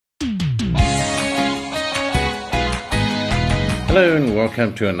Hello and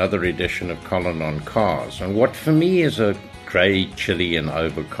welcome to another edition of Colin on Cars on what for me is a grey, chilly and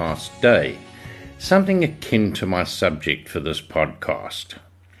overcast day, something akin to my subject for this podcast.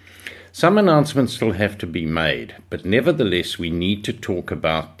 Some announcements still have to be made, but nevertheless we need to talk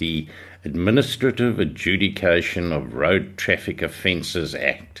about the Administrative Adjudication of Road Traffic Offences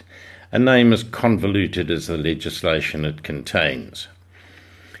Act, a name as convoluted as the legislation it contains.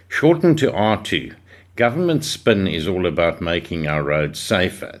 Shortened to R2, government spin is all about making our roads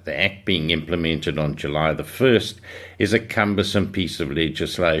safer. The Act being implemented on July the 1st is a cumbersome piece of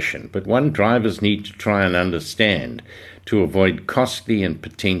legislation, but one drivers need to try and understand to avoid costly and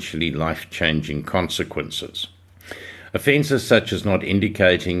potentially life-changing consequences. Offences such as not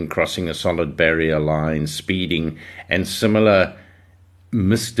indicating, crossing a solid barrier line, speeding, and similar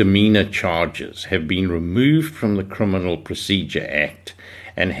misdemeanor charges have been removed from the Criminal Procedure Act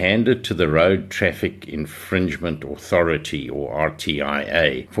and handed to the Road Traffic Infringement Authority, or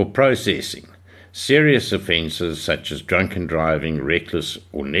RTIA, for processing. Serious offences such as drunken driving, reckless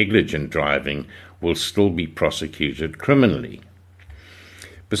or negligent driving will still be prosecuted criminally.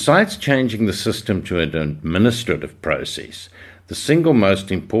 Besides changing the system to an administrative process, the single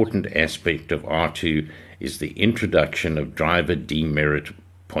most important aspect of R2 is the introduction of driver demerit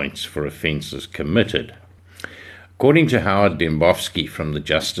points for offences committed. According to Howard Dembowski from the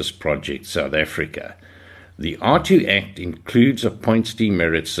Justice Project South Africa, the R2 Act includes a points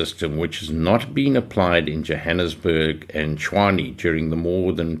demerit system which has not been applied in Johannesburg and Tshwane during the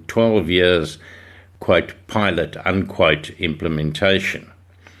more than 12 years, quote, pilot, unquote, implementation.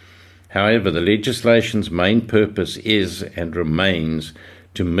 However, the legislation's main purpose is and remains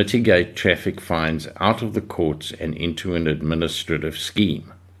to mitigate traffic fines out of the courts and into an administrative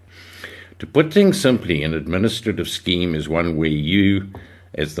scheme. To put things simply, an administrative scheme is one where you,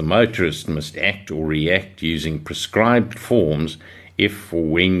 as the motorist, must act or react using prescribed forms if or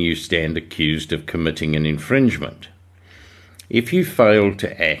when you stand accused of committing an infringement. If you fail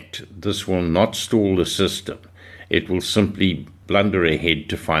to act, this will not stall the system. It will simply blunder ahead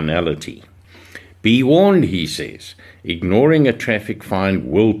to finality. Be warned, he says, ignoring a traffic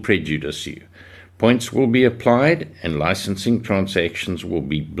fine will prejudice you. Points will be applied and licensing transactions will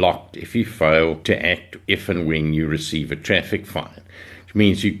be blocked if you fail to act if and when you receive a traffic fine, which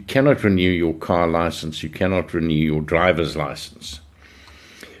means you cannot renew your car license, you cannot renew your driver's license.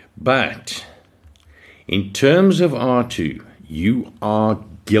 But in terms of R2, you are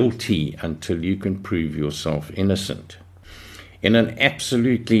guilty until you can prove yourself innocent. In an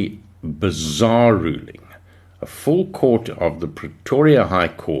absolutely bizarre ruling, a full court of the Pretoria High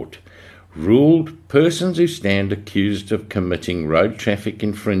Court ruled persons who stand accused of committing road traffic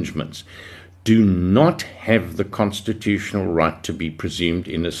infringements do not have the constitutional right to be presumed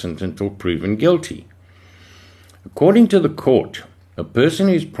innocent until proven guilty. According to the court, a person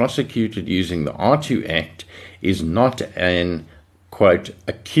who is prosecuted using the R2 Act is not an, quote,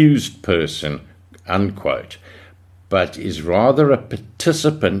 accused person, unquote, but is rather a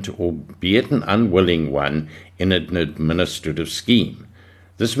participant, albeit an unwilling one, in an administrative scheme.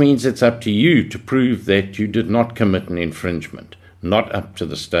 This means it's up to you to prove that you did not commit an infringement, not up to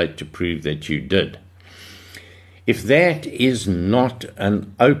the state to prove that you did. If that is not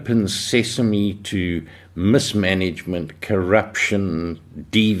an open sesame to mismanagement, corruption,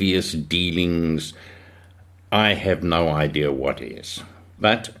 devious dealings, I have no idea what is.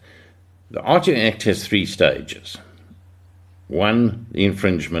 But the R2 Act has 3 stages. 1, the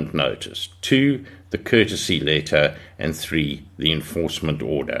infringement notice. 2, the courtesy letter, and 3, the enforcement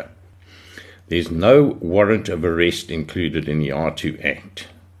order. There's no warrant of arrest included in the R2 Act.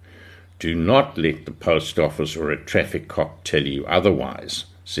 Do not let the post office or a traffic cop tell you otherwise,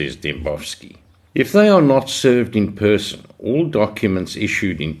 says Dembowski. If they are not served in person, all documents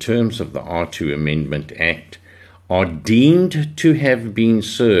issued in terms of the R2 Amendment Act are deemed to have been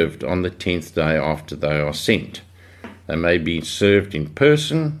served on the 10th day after they are sent. They may be served in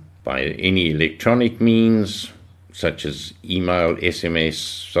person, by any electronic means, such as email, SMS,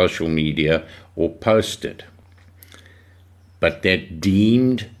 social media, or posted. But that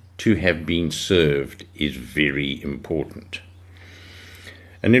deemed to have been served is very important.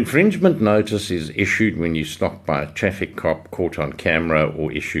 An infringement notice is issued when you stop by a traffic cop caught on camera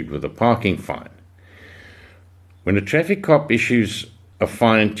or issued with a parking fine. When a traffic cop issues a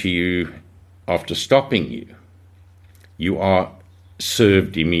fine to you after stopping you, you are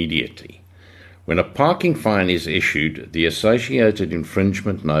served immediately. When a parking fine is issued, the associated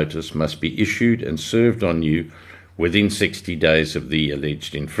infringement notice must be issued and served on you within 60 days of the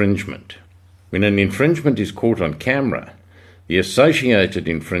alleged infringement. When an infringement is caught on camera, The associated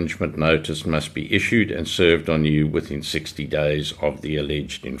infringement notice must be issued and served on you within 60 days of the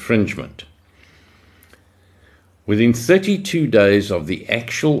alleged infringement. Within 32 days of the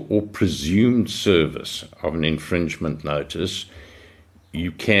actual or presumed service of an infringement notice,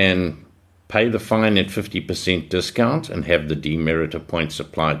 you can pay the fine at 50% discount and have the demeriter points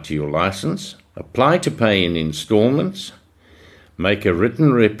applied to your license, apply to pay in installments, make a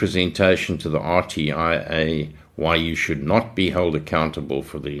written representation to the RTIA why you should not be held accountable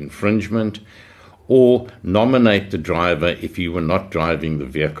for the infringement, or nominate the driver if you were not driving the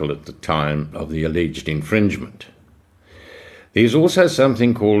vehicle at the time of the alleged infringement. There's also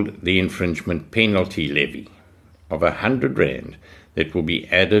something called the infringement penalty levy of R100 that will be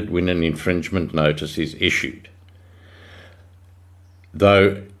added when an infringement notice is issued.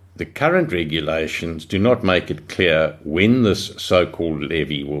 Though the current regulations do not make it clear when this so-called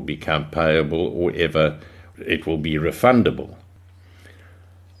levy will become payable or ever it will be refundable.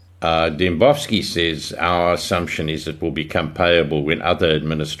 Dembowski says our assumption is it will become payable when other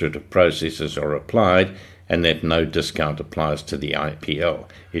administrative processes are applied and that no discount applies to the IPL.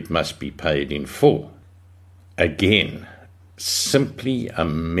 It must be paid in full. Again, simply a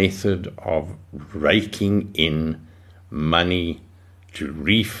method of raking in money to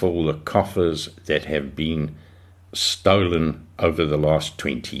refill the coffers that have been stolen over the last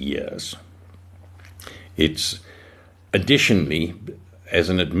 20 years. It's additionally, as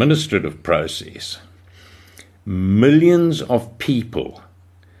an administrative process, millions of people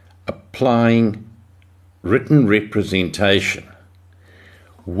applying written representation.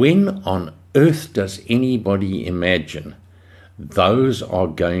 When on earth does anybody imagine those are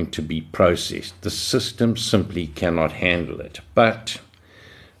going to be processed? The system simply cannot handle it. But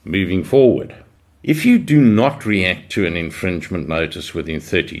moving forward, if you do not react to an infringement notice within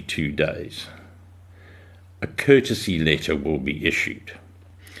 32 days, a courtesy letter will be issued.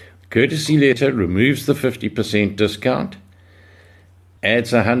 The courtesy letter removes the 50% discount,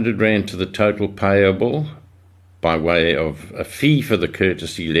 adds R100 to the total payable by way of a fee for the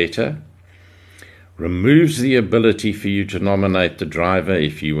courtesy letter, removes the ability for you to nominate the driver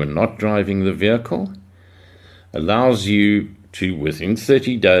if you were not driving the vehicle, allows you to, within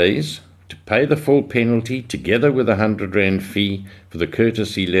 30 days, to pay the full penalty together with a R100 fee for the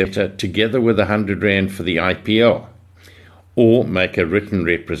courtesy letter, together with a R100 for the IPL, or make a written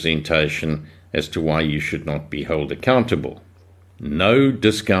representation as to why you should not be held accountable. No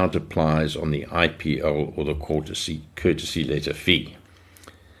discount applies on the IPL or the courtesy letter fee.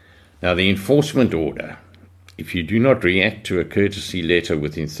 Now, the enforcement order, if you do not react to a courtesy letter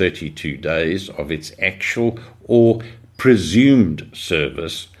within 32 days of its actual or presumed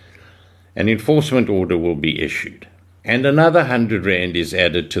service, an enforcement order will be issued. And another R100 is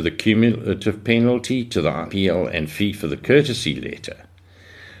added to the cumulative penalty to the IPL and fee for the courtesy letter.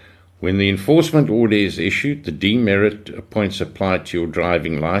 When the enforcement order is issued, the demerit points applied to your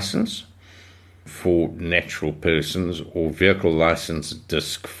driving license for natural persons or vehicle license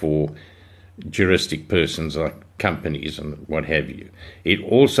disc for juristic persons like companies and what have you. It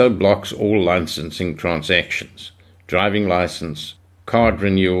also blocks all licensing transactions, driving license, card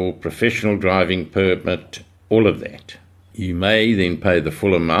renewal, professional driving permit, all of that. You may then pay the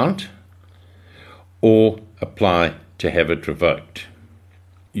full amount or apply to have it revoked.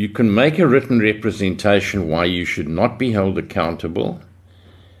 You can make a written representation why you should not be held accountable.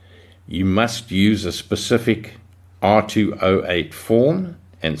 You must use a specific R208 form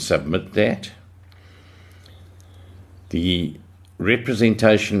and submit that. The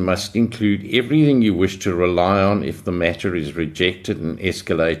representation must include everything you wish to rely on if the matter is rejected and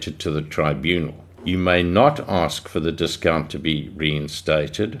escalated to the tribunal. You may not ask for the discount to be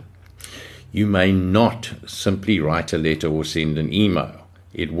reinstated. You may not simply write a letter or send an email.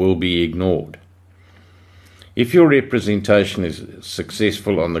 It will be ignored. If your representation is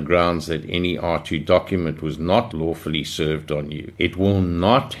successful on the grounds that any R2 document was not lawfully served on you, it will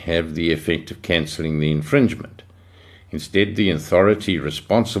not have the effect of cancelling the infringement. Instead, the authority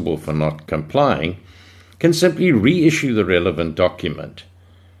responsible for not complying can simply reissue the relevant document,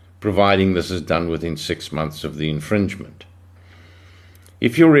 providing this is done within 6 months of the infringement.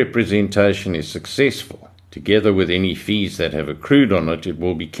 If your representation is successful, together with any fees that have accrued on it, it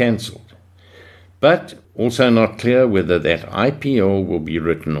will be cancelled. But also not clear whether that IPL will be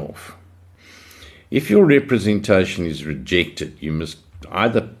written off. If your representation is rejected, you must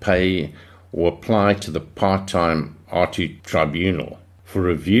either pay or apply to the part-time R2 tribunal for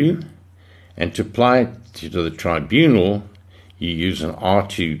review, and to apply to the tribunal, you use an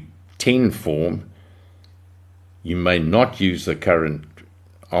R210 form. You may not use the current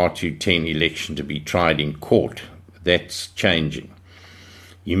R210 election to be tried in court. That's changing.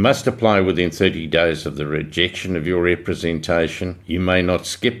 You must apply within 30 days of the rejection of your representation. You may not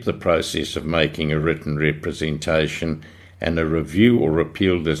skip the process of making a written representation, and a review or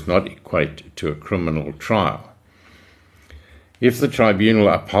appeal does not equate to a criminal trial. If the tribunal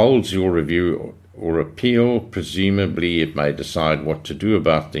upholds your review or appeal, presumably it may decide what to do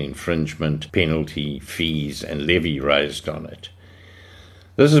about the infringement, penalty, fees, and levy raised on it.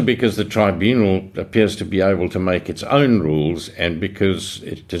 This is because the tribunal appears to be able to make its own rules, and because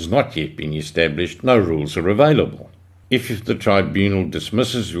it has not yet been established, no rules are available. If the tribunal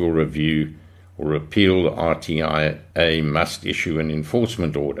dismisses your review or appeal, the RTIA must issue an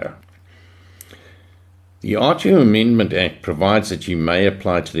enforcement order. The R2 Amendment Act provides that you may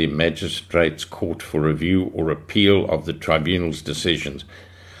apply to the Magistrates' Court for review or appeal of the tribunal's decisions,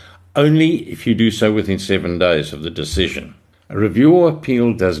 only if you do so within 7 days of the decision. A review or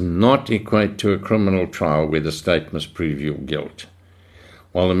appeal does not equate to a criminal trial where the state must prove your guilt.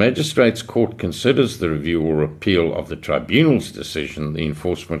 While the Magistrates' Court considers the review or appeal of the tribunal's decision, the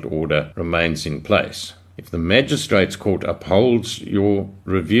enforcement order remains in place. If the Magistrates' Court upholds your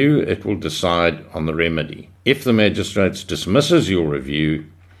review, it will decide on the remedy. If the Magistrates dismisses your review,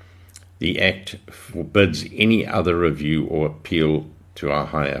 the Act forbids any other review or appeal to a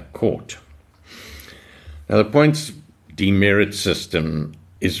higher court. Now, the points demerit system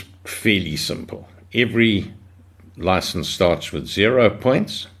is fairly simple. Every license starts with 0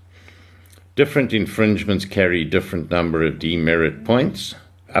 points. Different infringements carry different number of demerit points,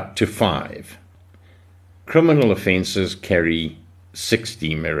 up to 5. Criminal offences carry 6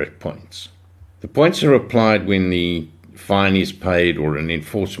 demerit points. The points are applied when the fine is paid or an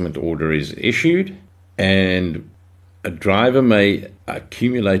enforcement order is issued, and a driver may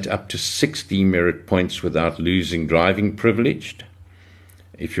accumulate up to 6 demerit points without losing driving privilege.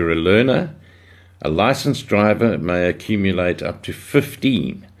 If you're a learner, a licensed driver may accumulate up to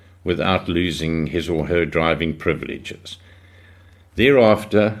 15 without losing his or her driving privileges.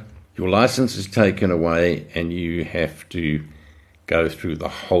 Thereafter, your license is taken away and you have to go through the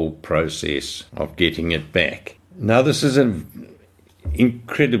whole process of getting it back. Now, this is an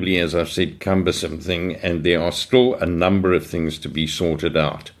incredibly, as I've said, cumbersome thing, and there are still a number of things to be sorted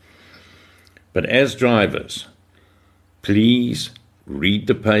out. But as drivers, please read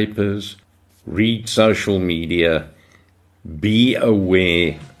the papers, read social media, be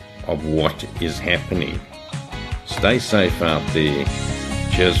aware of what is happening. Stay safe out there.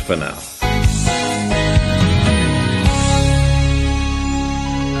 Cheers for now.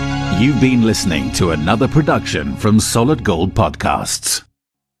 You've been listening to another production from Solid Gold Podcasts.